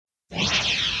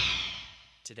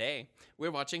Today,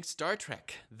 we're watching Star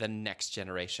Trek: The Next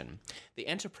Generation. The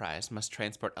Enterprise must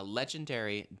transport a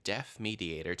legendary deaf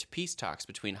mediator to peace talks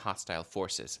between hostile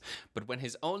forces, but when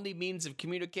his only means of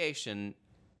communication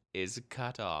is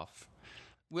cut off,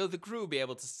 will the crew be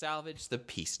able to salvage the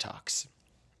peace talks?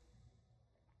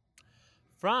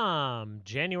 From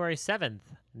January 7th,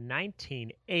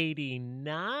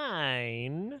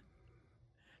 1989,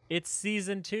 it's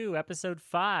Season 2, Episode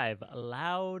 5,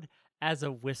 Loud as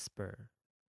a Whisper.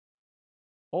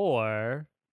 Or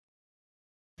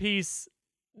Peace,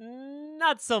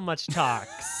 Not So Much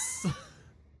Talks.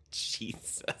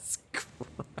 Jesus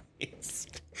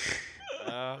Christ.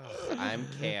 I'm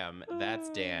Cam, that's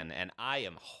Dan, and I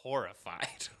am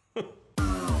horrified.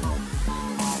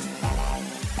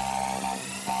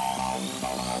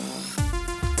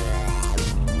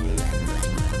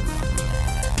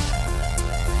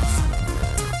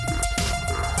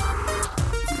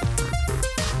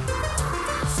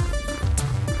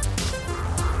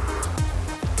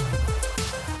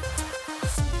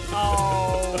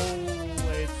 Oh,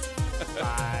 it's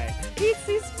fine. He's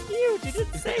cute. He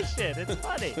didn't say shit. It's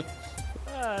funny.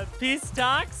 Peace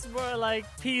talks, more like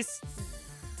peace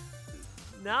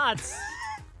knots.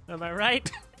 Am I right?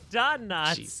 Don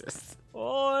knots. Jesus.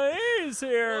 Oh, he's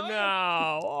here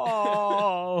now.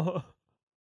 Oh.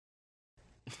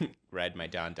 Ride my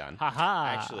Don Don. Ha-ha.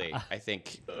 Actually, I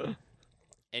think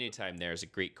anytime there's a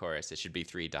Greek chorus, it should be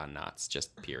 3 Don knots,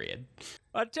 just period.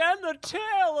 Attend the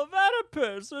tale of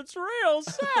Oedipus. It's real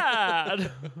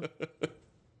sad.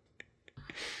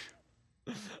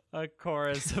 A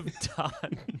chorus of Don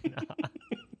knots.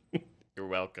 You're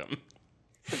welcome.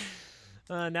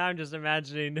 Now I'm just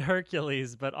imagining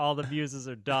Hercules, but all the muses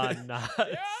are Don knots.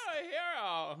 Yeah,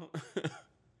 hero.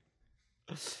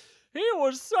 He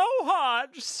was so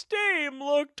hot, steam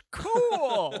looked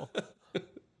cool.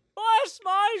 Bless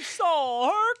my soul,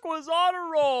 Herc was on a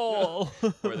roll.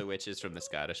 Or the witches from the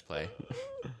Scottish play.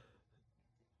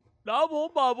 Double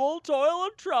bubble, toil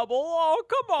and trouble, oh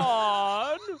come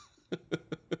on.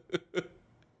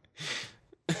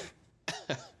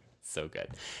 So good.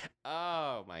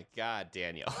 Oh my God,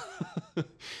 Daniel.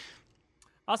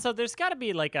 Also, there's got to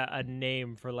be like a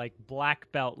name for like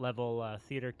black belt level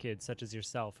theater kids such as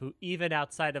yourself who even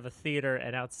outside of a theater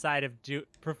and outside of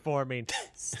performing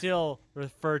still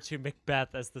refer to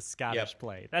Macbeth as the Scottish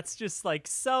play. That's just like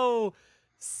so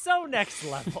next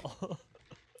level.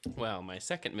 Well, my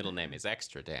second middle name is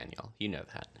Extra Daniel. You know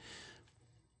that.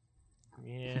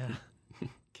 Yeah.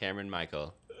 Cameron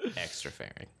Michael, Extra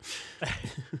Fairing.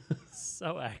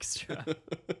 So extra.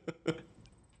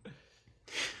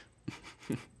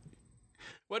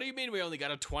 What do you mean we only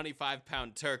got a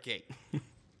 25-pound turkey?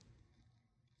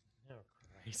 Oh,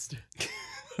 Christ.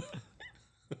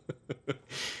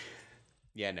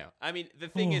 Yeah, no. I mean, the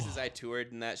thing is I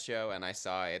toured in that show and I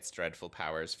saw its dreadful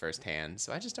powers firsthand,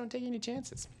 so I just don't take any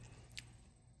chances.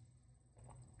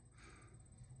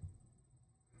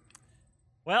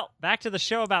 Well, back to the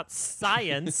show about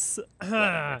science.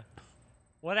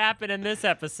 What happened in this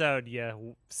episode,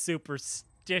 you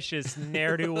superstitious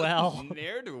ne'er-do-well?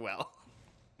 Ne'er-do-well.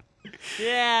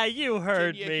 Yeah, you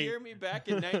heard Can you hear me back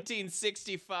in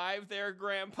 1965 there,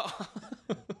 Grandpa?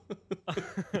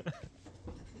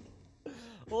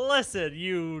 Listen,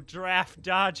 you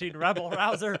draft-dodging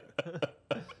rebel-rouser.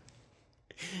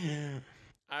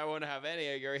 I won't have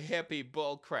any of your hippie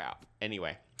bull crap.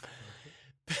 Anyway.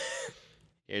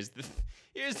 Here's the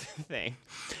thing.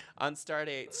 On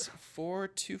Stardates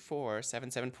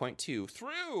 42477.2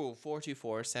 through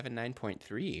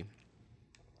 42479.3,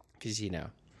 because, you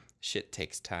know, shit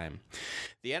takes time,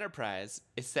 the Enterprise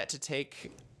is set to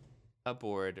take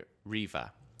aboard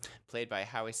Riva, played by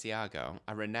Howie Siago,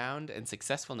 a renowned and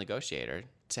successful negotiator,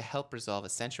 to help resolve a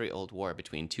century-old war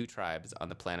between two tribes on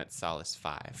the planet Solace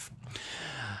 5.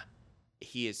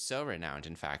 He is so renowned,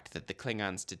 in fact, that the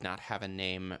Klingons did not have a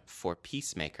name for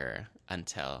Peacemaker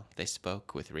until they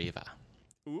spoke with Riva.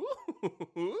 Ooh.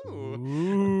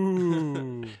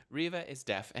 Riva is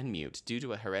deaf and mute due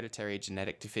to a hereditary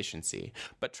genetic deficiency,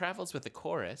 but travels with the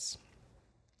chorus,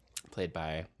 played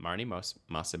by Marnie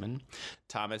Mosselman,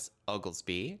 Thomas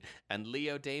Oglesby, and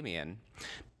Leo Damian,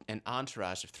 an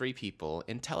entourage of 3 people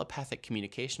in telepathic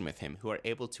communication with him who are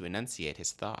able to enunciate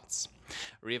his thoughts.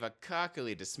 Riva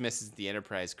cockily dismisses the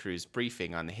Enterprise crew's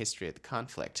briefing on the history of the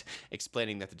conflict,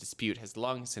 explaining that the dispute has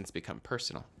long since become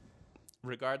personal,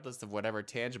 regardless of whatever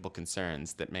tangible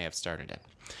concerns that may have started it.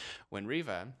 When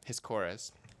Riva, his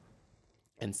chorus,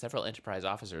 and several Enterprise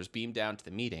officers beam down to the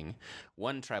meeting,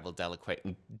 one tribal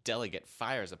delegate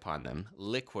fires upon them,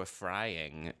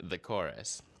 liquefying the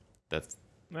chorus. That's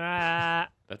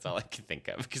That's all I could think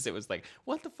of, because it was like,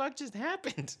 what the fuck just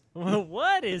happened?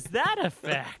 What is that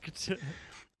effect?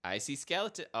 I see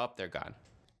skeleton. Oh, they're gone.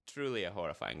 Truly a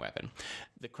horrifying weapon.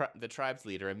 The tribe's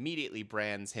leader immediately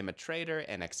brands him a traitor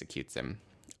and executes him,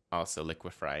 also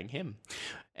liquefying him,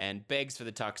 and begs for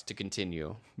the talks to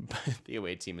continue. But the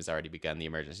away team has already begun the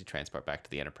emergency transport back to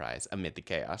the Enterprise amid the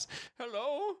chaos.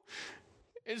 Hello?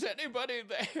 Is anybody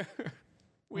there?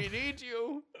 We need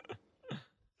you.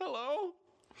 Hello?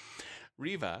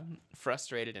 Riva,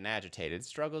 frustrated and agitated,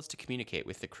 struggles to communicate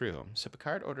with the crew, so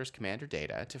Picard orders Commander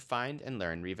Data to find and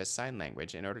learn Riva's sign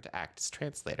language in order to act as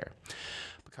translator.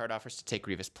 Picard offers to take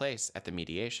Riva's place at the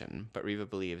mediation, but Riva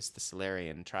believes the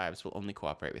Solarian tribes will only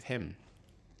cooperate with him.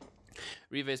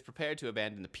 Riva is prepared to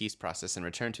abandon the peace process and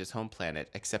return to his home planet,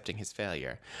 accepting his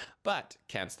failure. But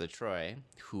Chancellor Troy,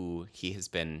 who he has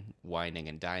been whining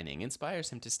and dining,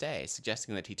 inspires him to stay,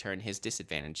 suggesting that he turn his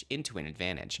disadvantage into an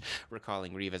advantage,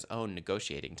 recalling Riva's own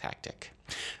negotiating tactic.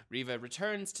 Riva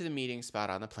returns to the meeting spot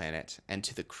on the planet, and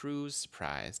to the crew's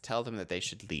surprise, tell them that they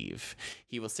should leave.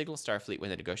 He will signal Starfleet when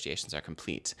the negotiations are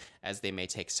complete, as they may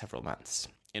take several months.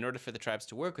 In order for the tribes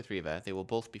to work with Riva, they will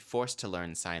both be forced to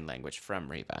learn sign language from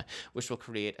Riva, which will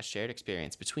create a shared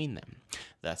experience between them.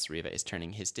 Thus, Riva is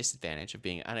turning his disadvantage of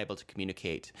being unable to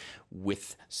communicate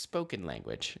with spoken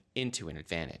language into an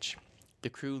advantage. The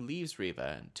crew leaves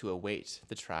Riva to await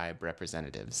the tribe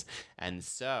representatives, and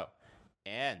so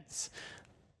ends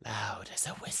Loud as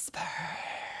a Whisper.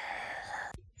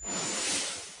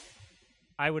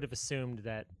 I would have assumed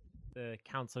that the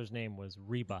counselor's name was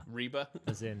Reba. Reba?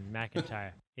 As in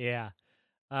McIntyre. Yeah.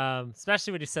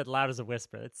 Especially when you said loud as a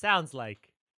whisper. It sounds like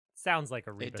a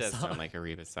Reba song. It does sound like a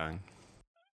Reba song.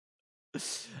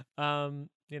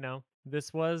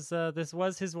 This was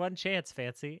his one chance,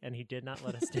 Fancy, and he did not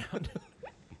let us down.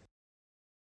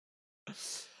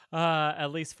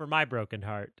 At least for my broken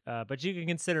heart. But you can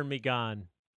consider me gone,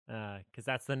 because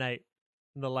that's the night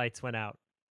the lights went out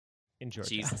in Georgia.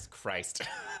 Jesus Christ.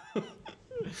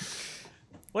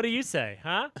 What do you say,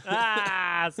 huh?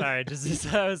 Sorry.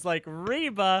 Just I was like,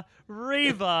 Reba,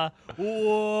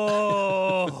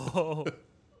 whoa.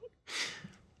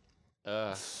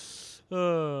 Ugh.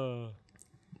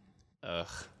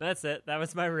 That's it. That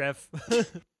was my riff.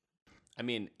 I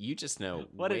mean, you just know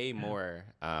way more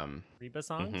Reba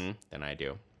songs than I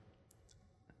do.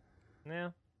 Yeah.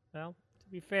 Well, to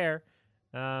be fair,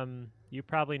 you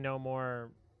probably know more.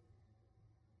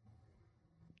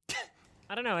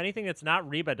 I don't know. Anything that's not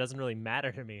Reba doesn't really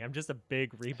matter to me. I'm just a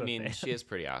big Reba fan. I mean, she is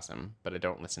pretty awesome, but I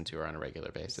don't listen to her on a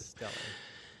regular basis.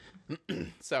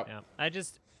 So, yeah, I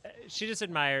just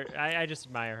admire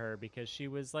her because she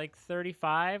was like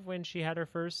 35 when she had her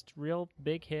first real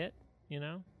big hit, you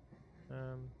know?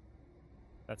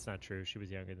 That's not true. She was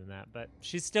younger than that, but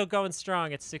she's still going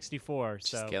strong at 64.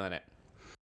 She's killing it.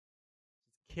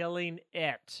 Killing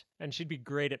it. And she'd be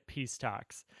great at peace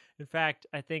talks. In fact,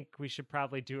 I think we should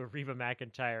probably do a Reba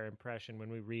McIntyre impression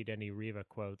when we read any Reba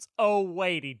quotes. Oh,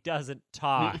 wait, he doesn't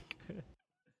talk.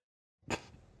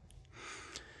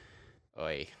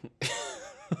 Oi.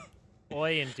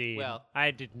 Oi, indeed. Well,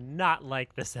 I did not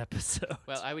like this episode.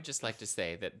 Well, I would just like to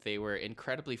say that they were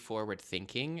incredibly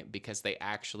forward-thinking because they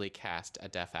actually cast a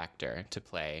deaf actor to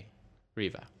play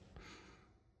Reva.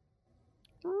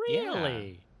 Really?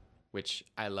 Yeah. Which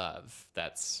I love.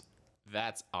 That's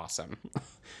awesome.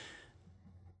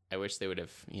 I wish they would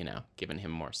have, given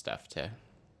him more stuff to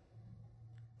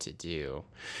do.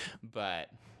 But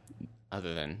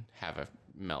other than have a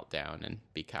meltdown and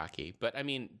be cocky. But I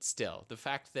mean, still, the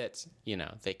fact that,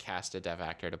 they cast a deaf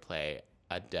actor to play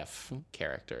a deaf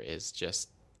character is just,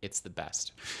 it's the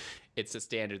best. It's a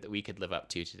standard that we could live up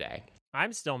to today.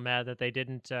 I'm still mad that they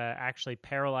didn't actually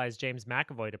paralyze James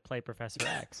McAvoy to play Professor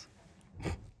X.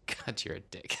 God, you're a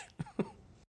dick.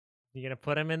 You're gonna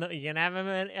put him you're gonna have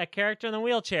him a character in the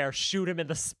wheelchair, shoot him in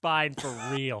the spine for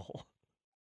real.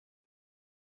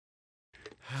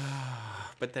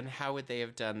 But then how would they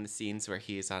have done the scenes where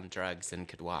he is on drugs and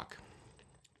could walk,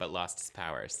 but lost his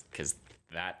powers? Because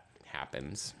that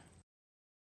happens.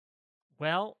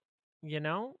 Well, you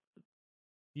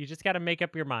just got to make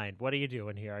up your mind. What are you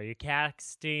doing here? Are you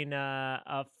casting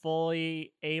a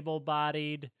fully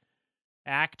able-bodied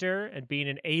actor and being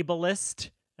an ableist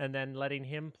and then letting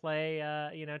him play,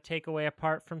 take away a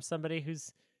part from somebody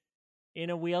who's in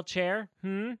a wheelchair?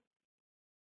 Are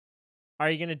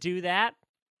you going to do that,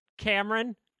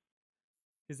 Cameron?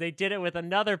 Because they did it with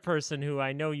another person who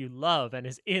I know you love and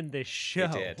is in this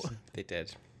show. They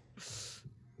did.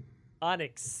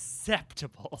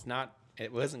 Unacceptable.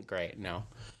 It wasn't great, no.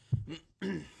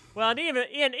 Well, and even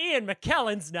Ian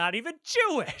McKellen's not even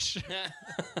Jewish.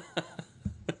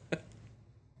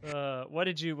 What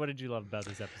did you love about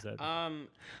this episode?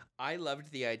 I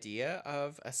loved the idea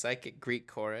of a psychic Greek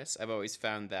chorus. I've always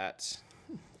found that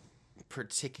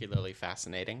particularly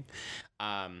fascinating.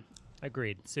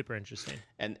 Agreed. Super interesting.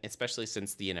 And especially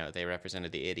since they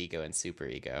represented the id ego and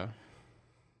superego.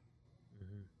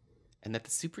 Mm-hmm. And that the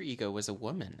superego was a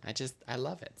woman. I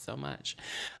love it so much.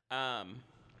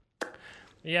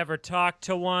 You ever talk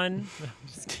to one?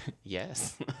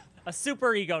 Yes. A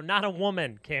superego, not a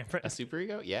woman, Cameron. A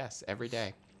superego? Yes, every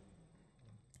day.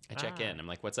 I check in. I'm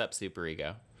like, what's up,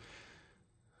 superego?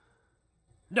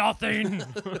 Nothing.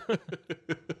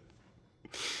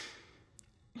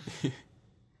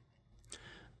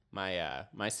 My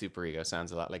superego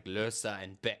sounds a lot like Lusa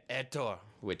and Beetor,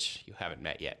 which you haven't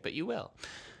met yet, but you will.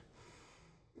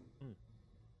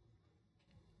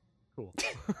 Cool.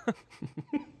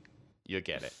 You'll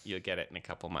get it. You'll get it in a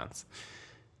couple months.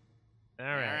 All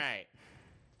right.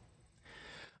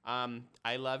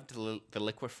 I loved the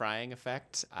liquefying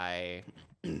effect. I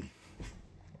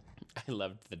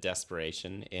loved the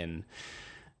desperation in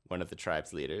one of the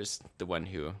tribe's leaders, the one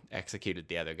who executed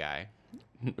the other guy,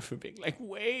 for being like,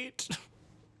 wait,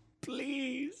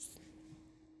 please.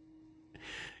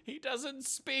 He doesn't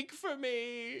speak for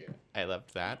me. I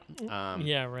loved that.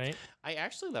 Yeah, right. I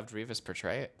actually loved Riva's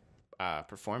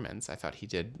performance. I thought he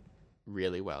did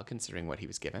really well considering what he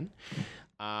was given.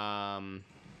 And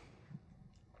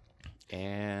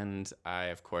I,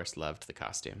 of course, loved the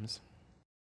costumes.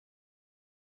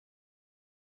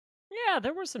 Yeah,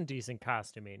 there was some decent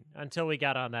costuming until we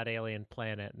got on that alien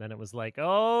planet, and then it was like,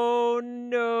 oh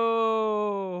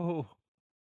no.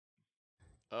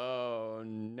 Oh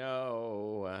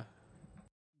no.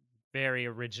 Very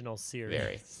original series.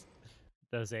 Very.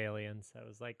 Those aliens. I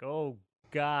was like, oh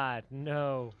God,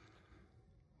 no.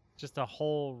 Just a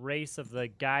whole race of the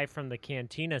guy from the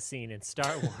cantina scene in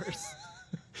Star Wars.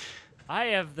 I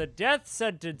have the death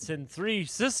sentence in 3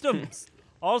 systems.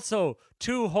 Also,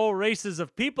 2 whole races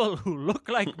of people who look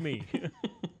like me.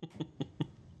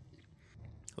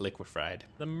 Liquefied.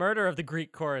 The murder of the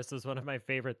Greek chorus was one of my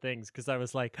favorite things because I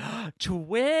was like,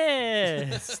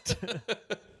 twist!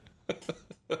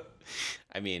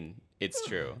 I mean, it's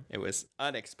true. It was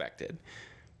unexpected.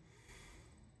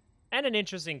 And an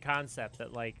interesting concept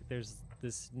that, like, there's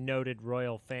this noted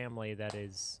royal family that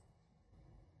is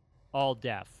all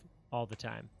deaf all the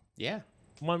time. Yeah.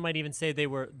 One might even say they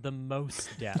were the most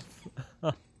deaf.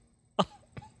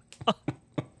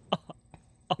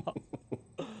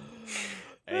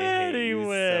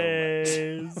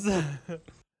 Anyways.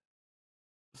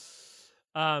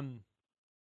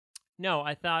 No,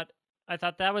 I thought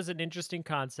that was an interesting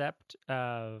concept,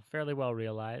 fairly well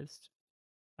realized.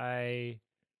 I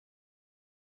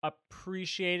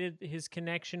appreciated his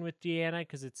connection with Deanna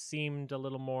because it seemed a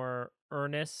little more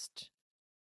earnest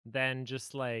than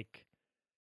just like,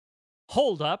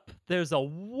 hold up, there's a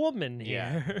woman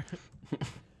here. Yeah.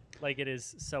 Like it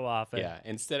is so often. Yeah,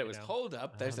 instead it was, hold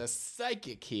up, there's a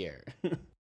psychic here.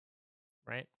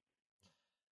 Right?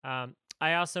 I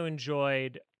also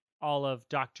enjoyed all of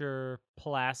Dr.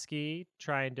 Pulaski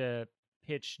trying to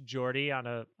pitch Geordi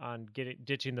on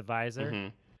ditching the visor. Mm-hmm.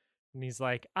 And he's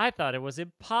like, I thought it was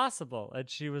impossible. And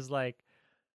she was like,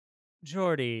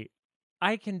 Geordi,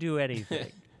 I can do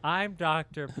anything. I'm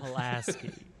Dr.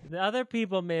 Pulaski. The other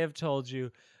people may have told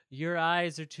you, your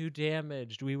eyes are too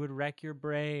damaged. We would wreck your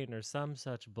brain or some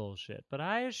such bullshit. But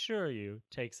I assure you,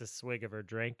 takes a swig of her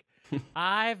drink,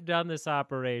 I've done this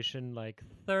operation like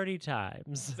 30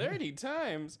 times. 30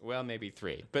 times? Well, maybe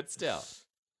 3, but still.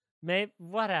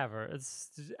 Whatever.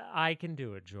 I can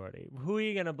do it, Geordi. Who are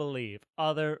you going to believe?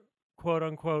 Other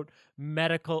quote-unquote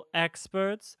medical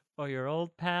experts or your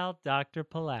old pal, Dr.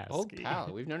 Pulaski? Old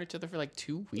pal? We've known each other for like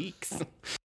 2 weeks.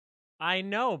 I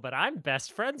know, but I'm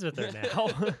best friends with her now.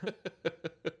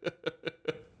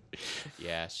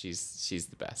 Yeah, she's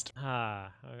the best.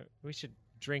 We should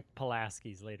drink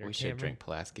Pulaski's later. We should drink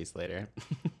Pulaski's later.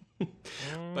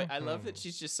 But I love that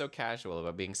she's just so casual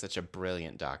about being such a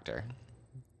brilliant doctor.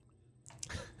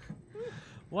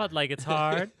 What, like it's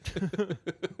hard?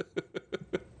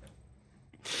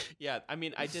 Yeah, I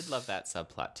mean, I did love that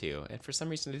subplot too. And for some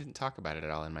reason, I didn't talk about it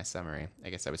at all in my summary. I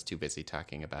guess I was too busy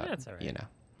talking about, That's all right. you know.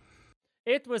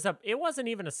 It wasn't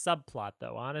even a subplot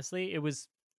though, honestly. It was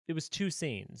 2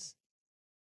 scenes.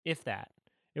 If that.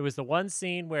 It was the one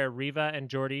scene where Riva and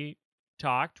Geordi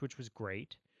talked, which was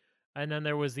great. And then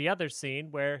there was the other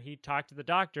scene where he talked to the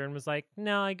doctor and was like,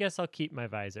 no, I guess I'll keep my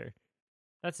visor.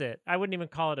 That's it. I wouldn't even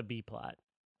call it a B plot.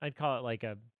 I'd call it like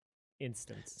a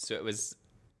instance. So it was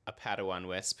a Padawan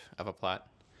wisp of a plot?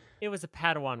 It was a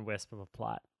Padawan wisp of a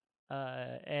plot.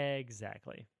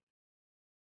 Exactly.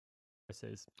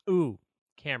 Ooh,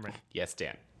 Cameron. Yes,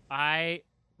 Dan. I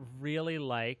really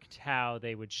liked how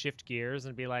they would shift gears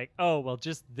and be like, oh, well,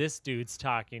 just this dude's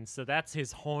talking, so that's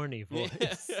his horny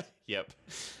voice. Yep.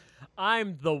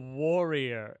 I'm the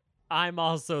warrior. I'm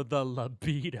also the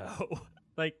libido.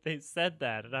 Like, they said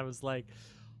that, and I was like,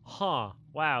 huh,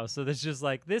 wow. So there's just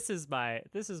like, this is my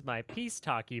peace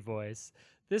talky voice.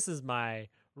 This is my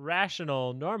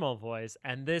rational, normal voice,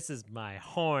 and this is my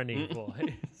horny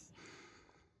voice.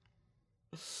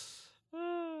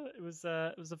 It was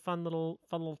a fun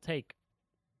little take,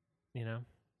 you know.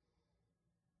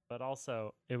 But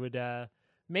also, it would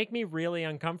make me really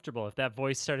uncomfortable if that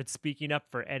voice started speaking up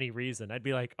for any reason. I'd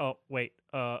be like, oh wait,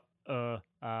 how do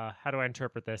I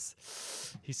interpret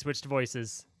this? He switched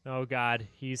voices. Oh God,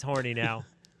 he's horny now.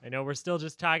 I know we're still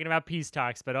just talking about peace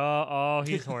talks, but oh,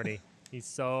 he's horny. He's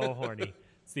so horny.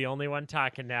 It's the only one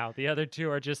talking now. The other two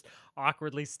are just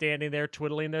awkwardly standing there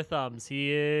twiddling their thumbs.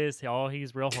 He's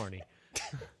real horny.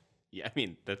 Yeah, I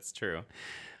mean, that's true.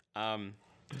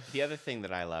 The other thing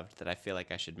that I loved that I feel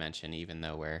like I should mention, even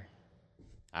though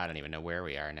I don't even know where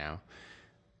we are now.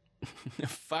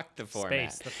 Fuck the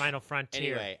format. Space, the final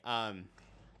frontier. Anyway,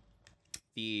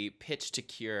 the pitch to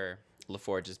cure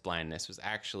LaForge's blindness was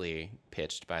actually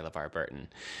pitched by LeVar Burton.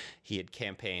 He had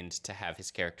campaigned to have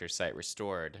his character's sight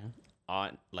restored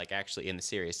actually in the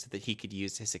series so that he could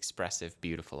use his expressive,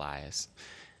 beautiful eyes.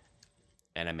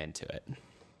 And I'm into it.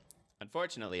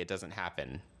 Unfortunately, it doesn't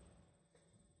happen.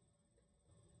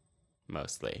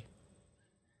 Mostly.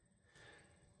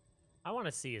 I want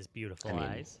to see his beautiful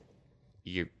eyes.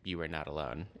 You are not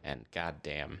alone, and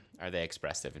goddamn, are they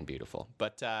expressive and beautiful.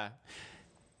 But I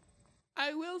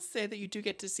will say that you do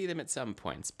get to see them at some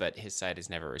points, but his sight is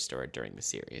never restored during the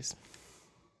series.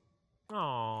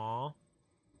 Aww.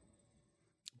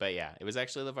 But yeah, it was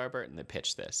actually LeVar Burton that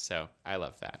pitched this, so I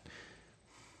love that.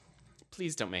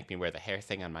 Please don't make me wear the hair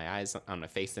thing on my eyes, on my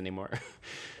face anymore.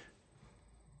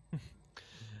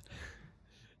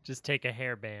 Just take a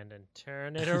hairband and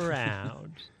turn it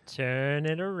around. Turn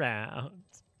it around.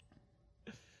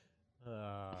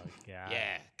 Oh, God.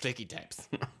 Yeah, clicky types.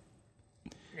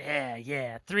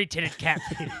 Yeah. 3-titted cat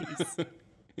please.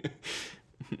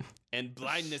 And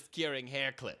blindness curing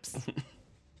hair clips.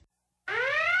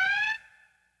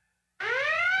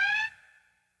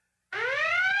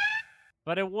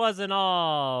 But it wasn't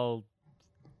all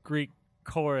Greek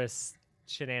chorus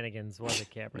shenanigans, was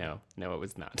it, Cameron? No, it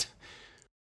was not.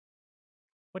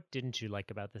 What didn't you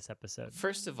like about this episode?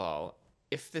 First of all,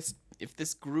 if this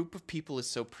group of people is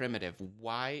so primitive,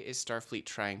 why is Starfleet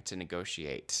trying to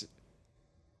negotiate?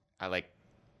 What?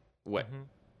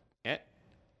 Mm-hmm.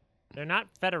 They're not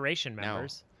Federation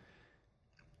members.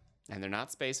 No. And they're not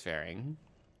spacefaring.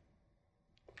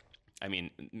 I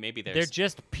mean, maybe they're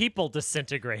just people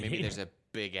disintegrating. Maybe there's a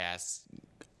big ass,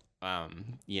 well,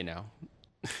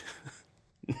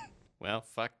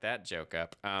 fuck that joke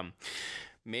up.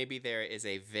 Maybe there is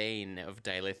a vein of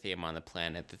dilithium on the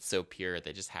planet that's so pure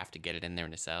they just have to get it in their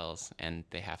nacelles, and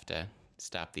they have to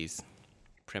stop these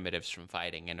primitives from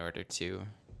fighting in order to,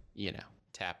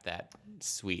 tap that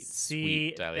sweet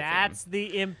dilithium. That's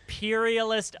the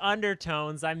imperialist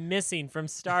undertones I'm missing from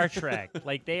Star Trek.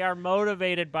 Like, they are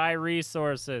motivated by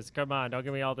resources. Come on, don't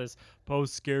give me all this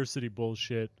post-scarcity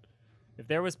bullshit. If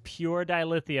there was pure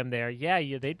dilithium there,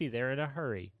 they'd be there in a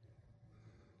hurry.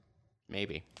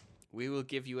 Maybe. We will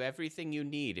give you everything you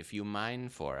need if you mine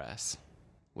for us.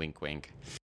 Wink, wink.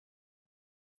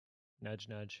 Nudge,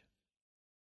 nudge.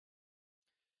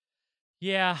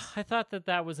 Yeah, I thought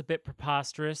that was a bit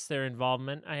preposterous, their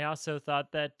involvement. I also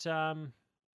thought that,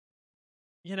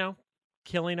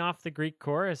 killing off the Greek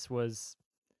chorus was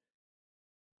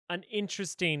an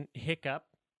interesting hiccup,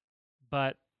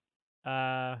 but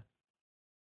I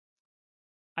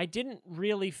didn't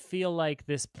really feel like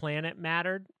this planet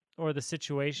mattered or the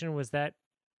situation was that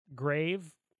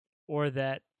grave or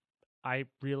that I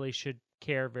really should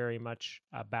care very much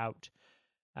about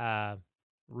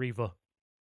Riva.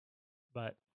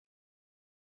 But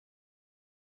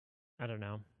I don't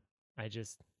know. I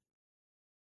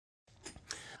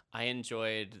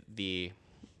enjoyed the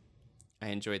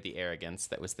arrogance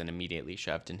that was then immediately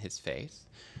shoved in his face.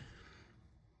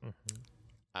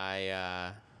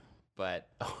 Mm-hmm. But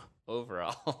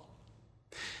overall,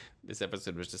 this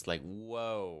episode was just like,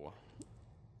 whoa,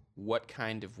 what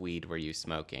kind of weed were you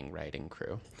smoking, writing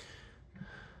crew?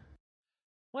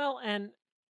 Well, and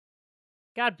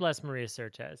God bless Maria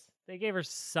Certes. They gave her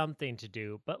something to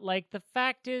do, but the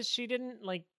fact is she didn't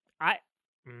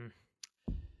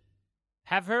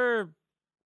have her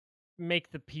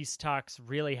make the peace talks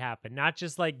really happen, not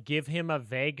just give him a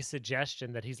vague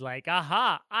suggestion that he's like,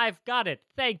 aha, I've got it.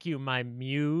 Thank you, my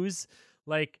muse.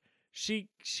 she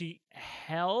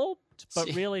helped, but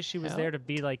She really she was there to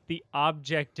be like the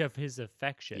object of his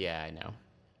affection. Yeah, I know.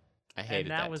 I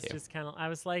hated and that was too. just kind of, I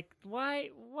was like, why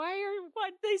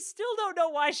they still don't know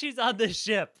why she's on this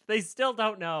ship. They still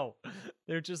don't know.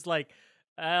 They're just like,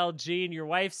 well, Gene, your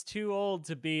wife's too old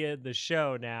to be in the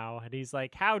show now. And he's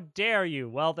like, how dare you?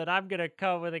 Well, then I'm going to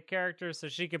come with a character so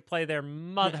she can play their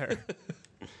mother.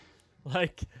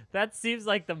 Like, that seems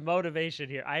like the motivation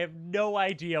here. I have no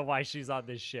idea why she's on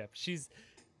this ship.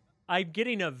 I'm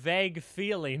getting a vague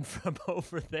feeling from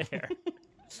over there.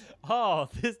 I'm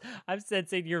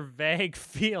sensing your vague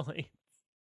feelings.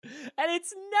 And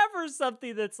it's never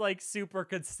something that's like super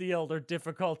concealed or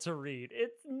difficult to read.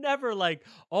 It's never like,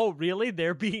 oh, really?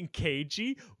 They're being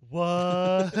cagey?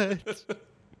 What?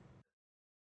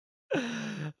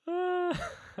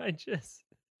 I just.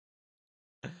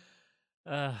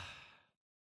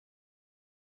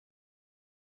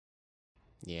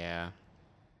 Yeah.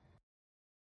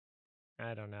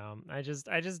 I don't know. I just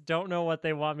don't know what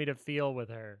they want me to feel with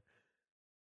her.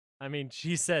 I mean,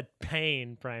 she said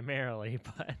pain primarily,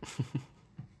 but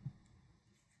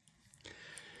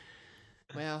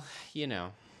Well,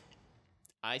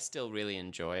 I still really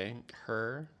enjoy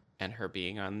her and her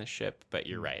being on the ship, but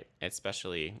you're right.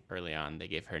 Especially early on, they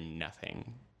gave her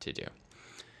nothing to do.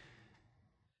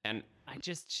 And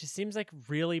she seems like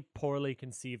really poorly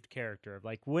conceived character.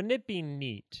 Like, wouldn't it be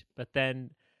neat? But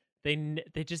then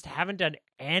they just haven't done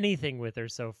anything with her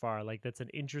so far. Like, that's an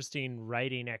interesting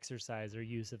writing exercise or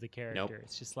use of the character. Nope.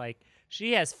 It's just like,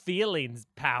 she has feelings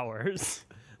powers.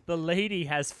 The lady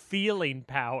has feeling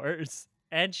powers,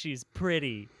 and she's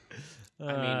pretty. I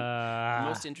mean, the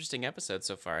most interesting episode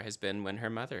so far has been when her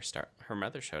mother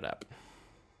showed up.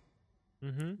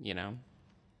 Mm-hmm.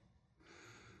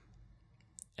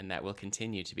 And that will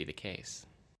continue to be the case.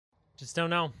 Just don't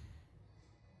know.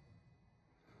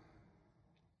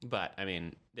 But, I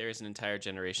mean, there is an entire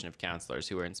generation of counselors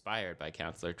who were inspired by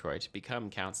Counselor Troy to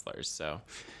become counselors, so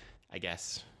I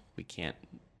guess we can't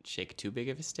shake too big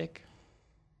of a stick.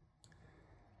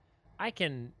 I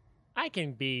can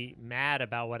be mad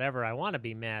about whatever I want to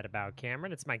be mad about,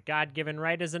 Cameron. It's my God-given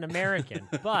right as an American.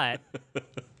 But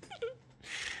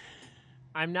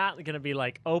I'm not going to be,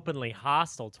 like, openly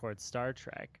hostile towards Star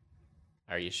Trek.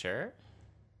 Are you sure?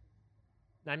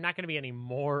 I'm not going to be any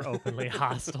more openly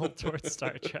hostile towards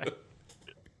Star Trek.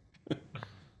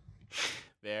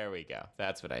 There we go.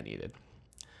 That's what I needed.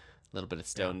 A little bit of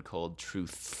stone cold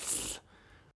truth.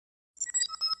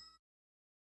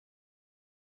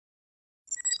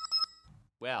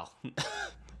 Well,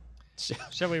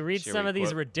 shall we read some of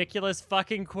these ridiculous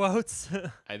fucking quotes?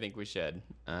 I think we should.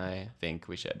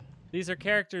 These are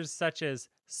characters such as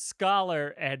Scholar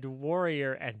and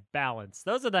Warrior and Balance.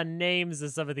 Those are the names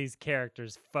of some of these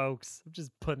characters, folks. I'm just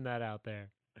putting that out there.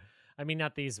 I mean,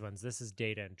 not these ones. This is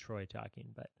Data and Troy talking,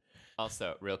 but...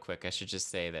 Also, real quick, I should just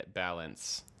say that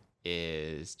Balance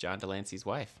is John Delancey's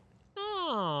wife.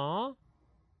 Aww.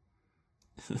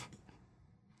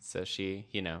 So she,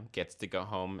 gets to go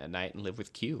home at night and live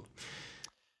with Q.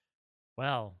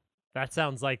 Well, that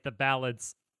sounds like the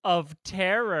balance of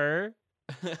terror.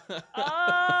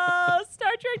 Oh,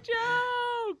 Star Trek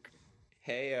joke!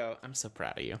 Heyo, I'm so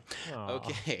proud of you. Aww.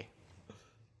 Okay.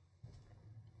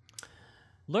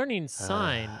 Learning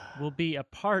sign will be a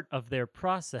part of their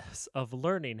process of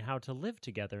learning how to live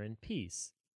together in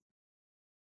peace.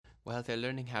 While they're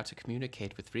learning how to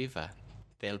communicate with Riva,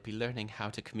 they'll be learning how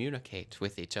to communicate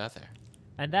with each other.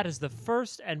 And that is the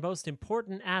first and most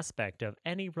important aspect of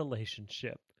any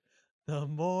relationship. The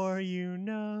more you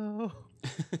know.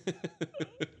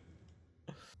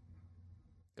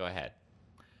 Go ahead.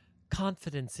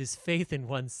 Confidence is faith in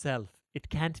oneself. It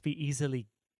can't easily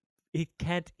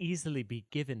be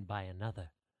given by another.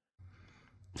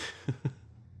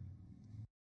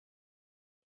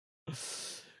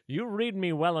 You read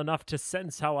me well enough to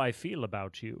sense how I feel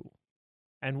about you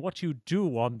and what you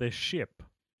do on this ship,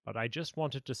 but I just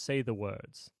wanted to say the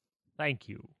words. Thank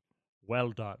you.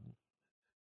 Well done.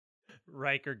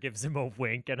 Riker gives him a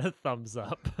wink and a thumbs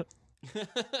up. You're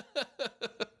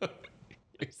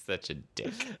such a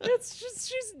dick. It's just,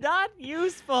 she's not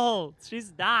useful.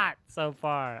 She's not so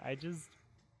far. It's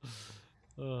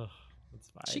fine.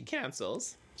 She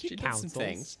cancels. She does some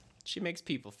things. She makes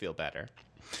people feel better.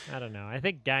 I don't know. I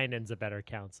think Guinan's a better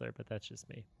counselor, but that's just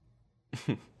me.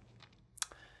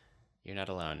 You're not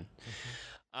alone.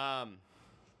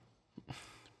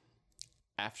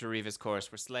 After Riva's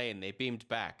chorus were slain, they beamed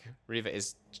back. Riva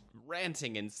is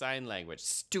ranting in sign language.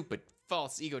 Stupid,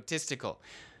 false, egotistical.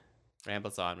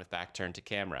 Rambles on with back turned to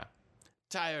camera.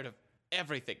 Tired of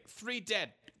everything. 3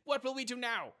 dead. What will we do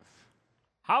now?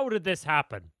 How did this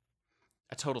happen?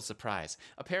 A total surprise.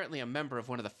 Apparently a member of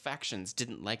one of the factions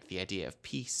didn't like the idea of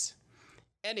peace.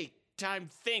 Any time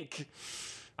think.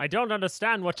 I don't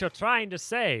understand what you're trying to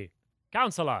say.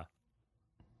 Counselor.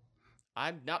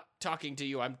 I'm not talking to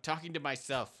you. I'm talking to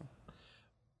myself.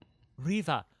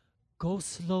 Riva, go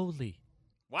slowly.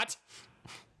 What?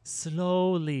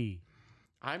 Slowly.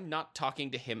 I'm not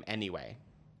talking to him anyway.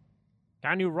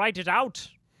 Can you write it out?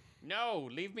 No,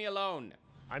 leave me alone.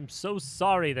 I'm so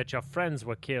sorry that your friends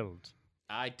were killed.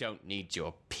 I don't need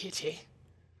your pity.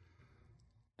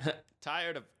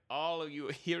 Tired of all of you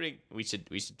hearing. We should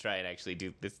try and actually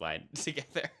do this line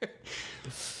together.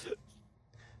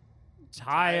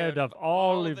 Tired of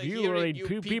all of you hearing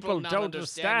people don't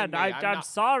understand. I'm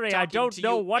sorry. I don't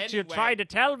know what you're trying to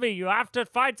tell me. You have to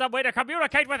find some way to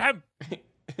communicate with him.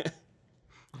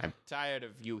 I'm tired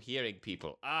of you hearing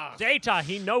people. Data,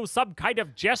 he knows some kind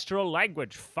of gestural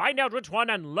language. Find out which one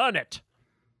and learn it.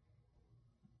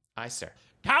 Aye, sir.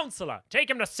 Counselor, take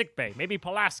him to sickbay. Maybe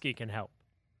Pulaski can help.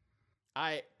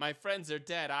 My friends are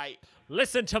dead.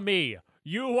 Listen to me.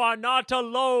 You are not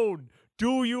alone.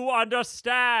 Do you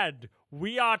understand?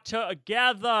 We are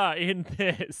together in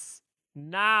this.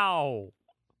 Now.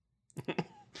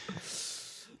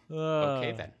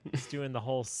 Okay, then. He's doing the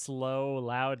whole slow,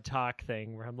 loud talk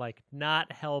thing where I'm like,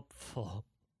 not helpful.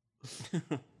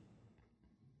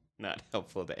 Not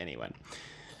helpful to anyone.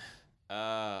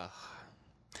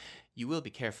 You will be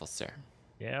careful, sir.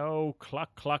 Yo,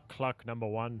 cluck, cluck, cluck, number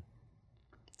one.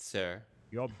 Sir.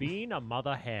 You're being a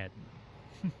mother hen.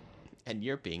 And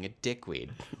you're being a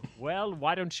dickweed. Well,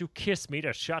 why don't you kiss me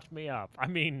to shut me up? I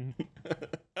mean...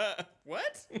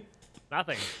 What?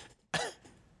 Nothing.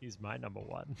 He's my number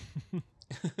one.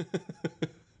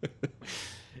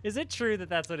 Is it true that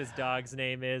that's what his dog's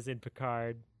name is in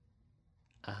Picard?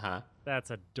 Uh-huh.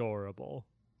 That's adorable.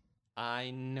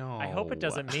 I know. I hope it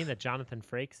doesn't mean that Jonathan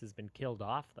Frakes has been killed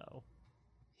off, though.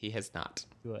 He has not.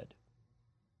 Good.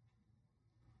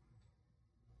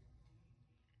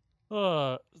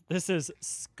 This is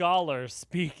Scholar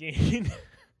speaking.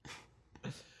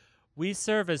 We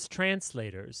serve as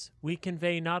translators. We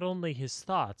convey not only his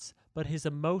thoughts, but his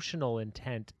emotional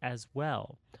intent as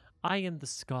well. I am the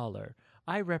scholar.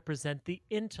 I represent the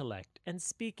intellect and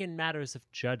speak in matters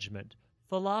of judgment,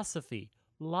 philosophy,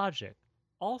 logic.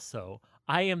 Also,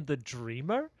 I am the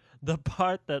dreamer, the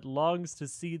part that longs to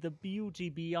see the beauty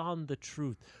beyond the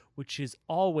truth, which is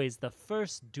always the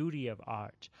first duty of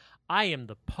art. I am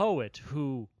the poet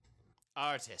who...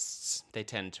 Artists, they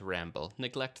tend to ramble.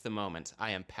 Neglect the moment.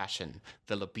 I am passion,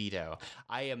 the libido.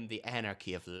 I am the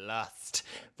anarchy of lust,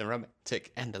 the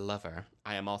romantic and the lover.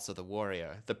 I am also the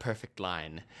warrior, the perfect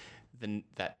line,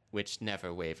 that which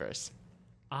never wavers.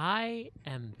 I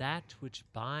am that which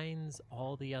binds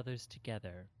all the others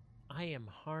together. I am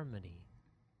harmony,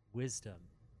 wisdom,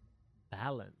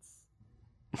 balance.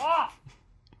 Ah!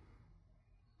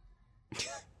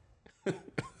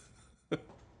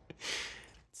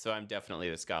 So I'm definitely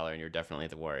the scholar and you're definitely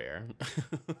the warrior.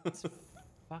 This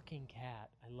fucking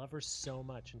cat. I love her so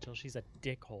much until she's a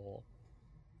dickhole.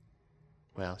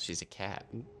 Well, she's a cat.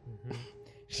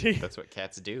 Mm-hmm. That's what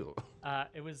cats do.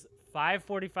 It was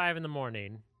 5:45 in the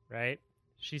morning, right?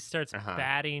 She starts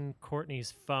batting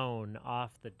Courtney's phone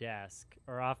off the desk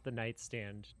or off the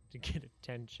nightstand to get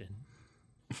attention.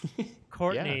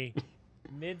 Courtney,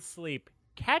 mid-sleep,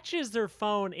 catches her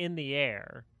phone in the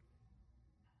air.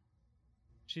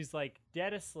 She's like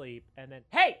dead asleep and then,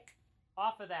 hey,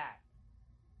 off of that.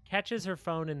 Catches her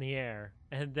phone in the air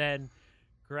and then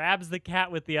grabs the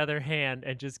cat with the other hand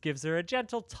and just gives her a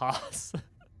gentle toss.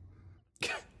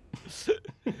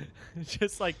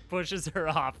 Just like pushes her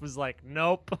off. Was like,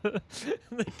 nope.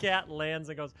 The cat lands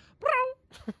and goes, Brow!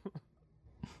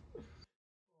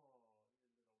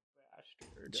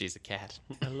 She's a cat.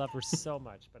 I love her so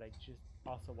much, but I just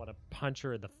also want to punch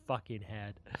her in the fucking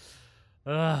head.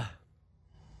 Ugh.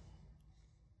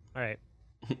 All right.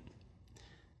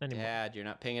 Dad, you're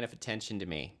not paying enough attention to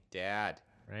me. Dad.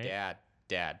 Right?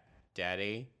 Dad.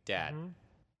 Daddy. Dad. Mm-hmm.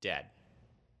 Dad.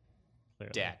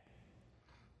 Clearly. Dad.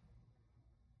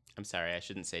 I'm sorry, I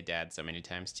shouldn't say dad so many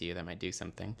times to you. That might do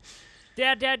something.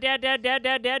 Dad.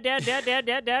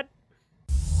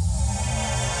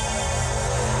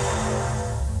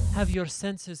 Have your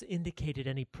sensors indicated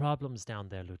any problems down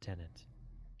there, Lieutenant?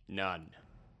 None.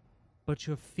 But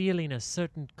you're feeling a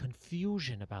certain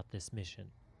confusion about this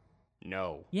mission.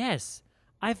 No. Yes.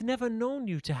 I've never known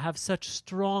you to have such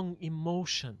strong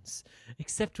emotions,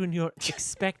 except when you're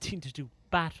expecting to do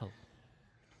battle.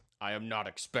 I am not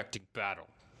expecting battle.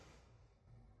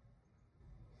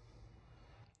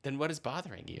 Then what is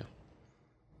bothering you?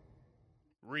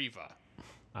 Riva.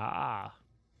 Ah.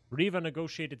 Riva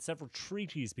negotiated several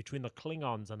treaties between the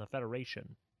Klingons and the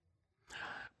Federation.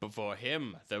 Before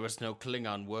him, there was no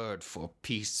Klingon word for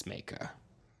peacemaker.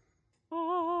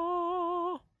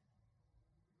 Oh.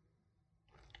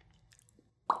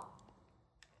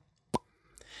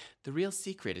 The real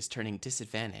secret is turning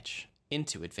disadvantage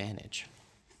into advantage,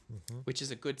 which is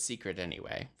a good secret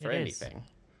anyway, for anything.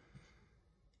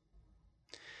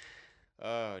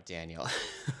 Oh, Daniel.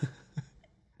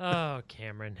 Oh,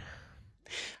 Cameron.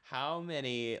 How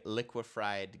many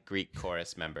liquefied Greek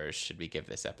chorus members should we give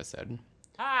this episode?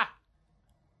 Ah!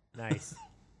 Nice.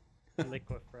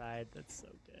 Liquefied. That's so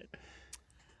good.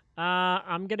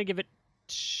 I'm going to give it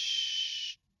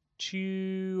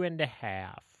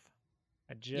 2.5.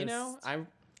 You know,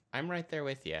 I'm right there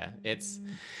with you.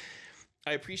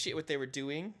 I appreciate what they were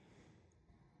doing.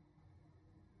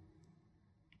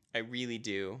 I really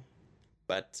do.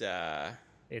 But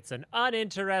it's an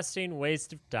uninteresting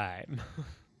waste of time.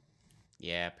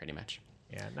 Yeah, pretty much.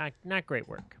 Yeah, not great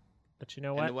work. But you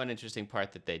know what? And the one interesting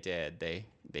part that they did, they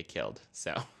killed.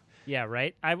 So yeah,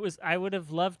 right. I would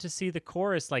have loved to see the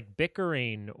chorus like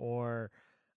bickering or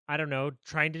I don't know,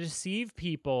 trying to deceive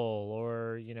people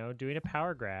or, you know, doing a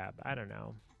power grab. I don't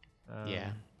know.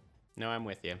 Yeah. No, I'm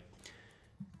with you.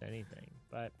 Anything,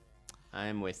 but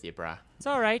I'm with you, brah. it's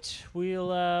all right.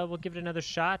 We'll give it another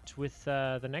shot with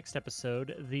the next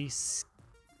episode. The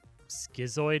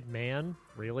Schizoid Man,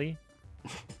 really?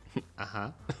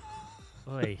 Uh-huh.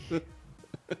 Oy.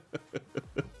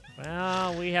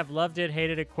 Well, we have loved it,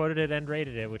 hated it, quoted it, and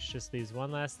rated it, which just leaves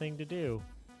one last thing to do.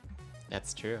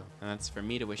 That's true. And that's for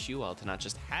me to wish you all to not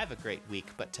just have a great week,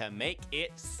 but to make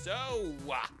it so.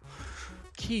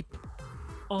 Keep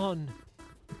on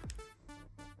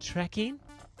trekking.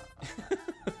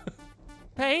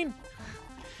 Pain.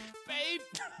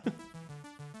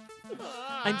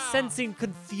 I'm sensing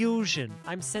confusion.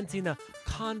 I'm sensing a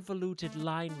convoluted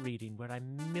line reading where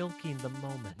I'm milking the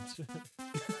moment.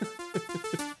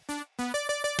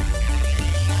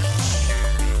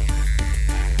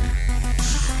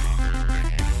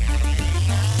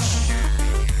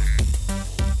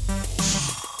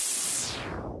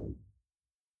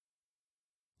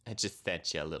 I just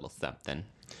sent you a little something.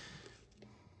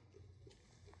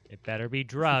 It better be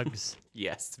drugs.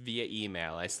 Yes, via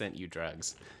email. I sent you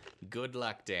drugs. Good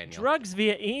luck, Daniel. Drugs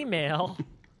via email?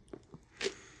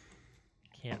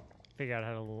 Can't figure out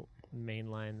how to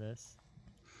mainline this.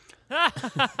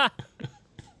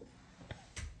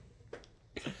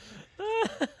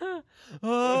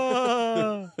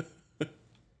 Oh,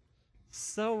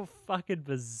 so fucking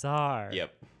bizarre.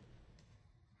 Yep.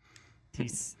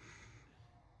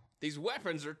 These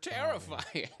weapons are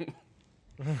terrifying.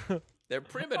 They're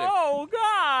primitive. Oh,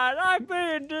 God, I'm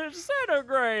being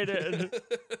disintegrated.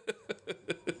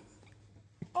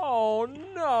 Oh,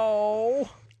 no.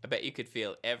 I bet you could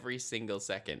feel every single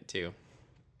second, too,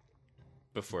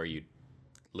 before you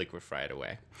liquefy it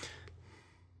away.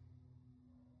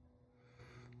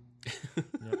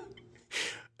 Yep.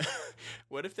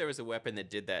 What if there was a weapon that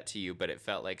did that to you, but it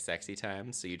felt like sexy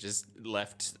time, so you just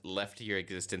left your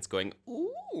existence going,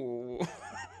 ooh.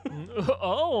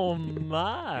 Oh,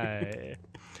 my.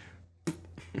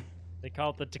 They call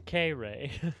it the decay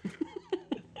ray.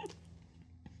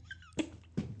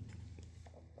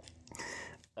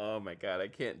 Oh, my God, I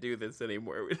can't do this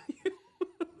anymore with you.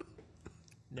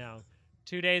 No.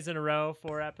 2 days in a row,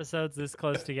 4 episodes this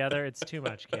close together. It's too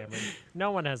much, Cameron.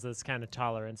 No one has this kind of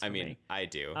tolerance for me. I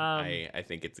do. I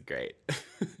think it's great.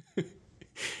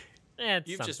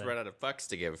 You've just run out of fucks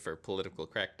to give for political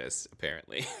correctness,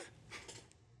 apparently.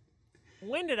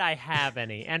 When did I have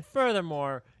any? And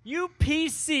furthermore, you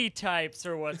PC types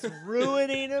are what's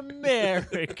ruining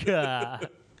America.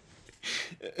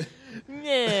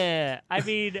 Yeah. I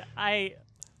mean,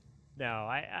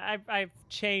 I've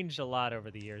changed a lot over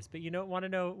the years, but you want to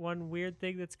know one weird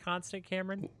thing that's constant,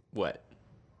 Cameron? What?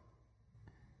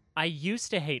 I used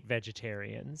to hate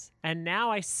vegetarians, and now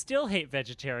I still hate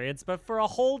vegetarians, but for a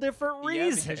whole different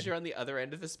reason. Yeah, because you're on the other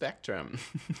end of the spectrum.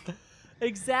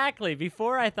 Exactly.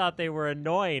 Before I thought they were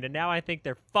annoying, and now I think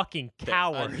they're fucking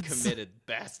cowards. They're uncommitted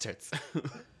bastards.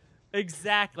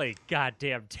 Exactly.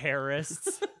 Goddamn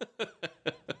terrorists.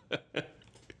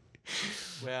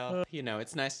 Well,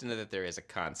 it's nice to know that there is a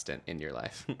constant in your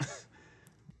life.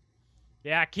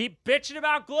 Yeah, keep bitching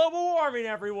about global warming,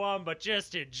 everyone, but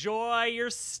just enjoy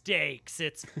your steaks.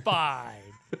 It's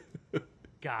fine.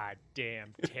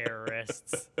 Goddamn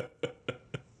terrorists.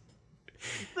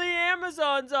 The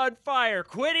Amazon's on fire.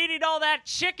 Quit eating all that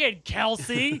chicken,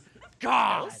 Kelsey.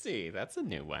 God. Kelsey, that's a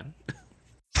new one.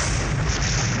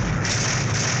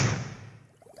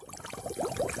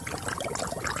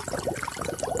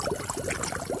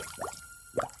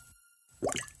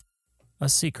 a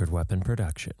Secret Weapon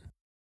production.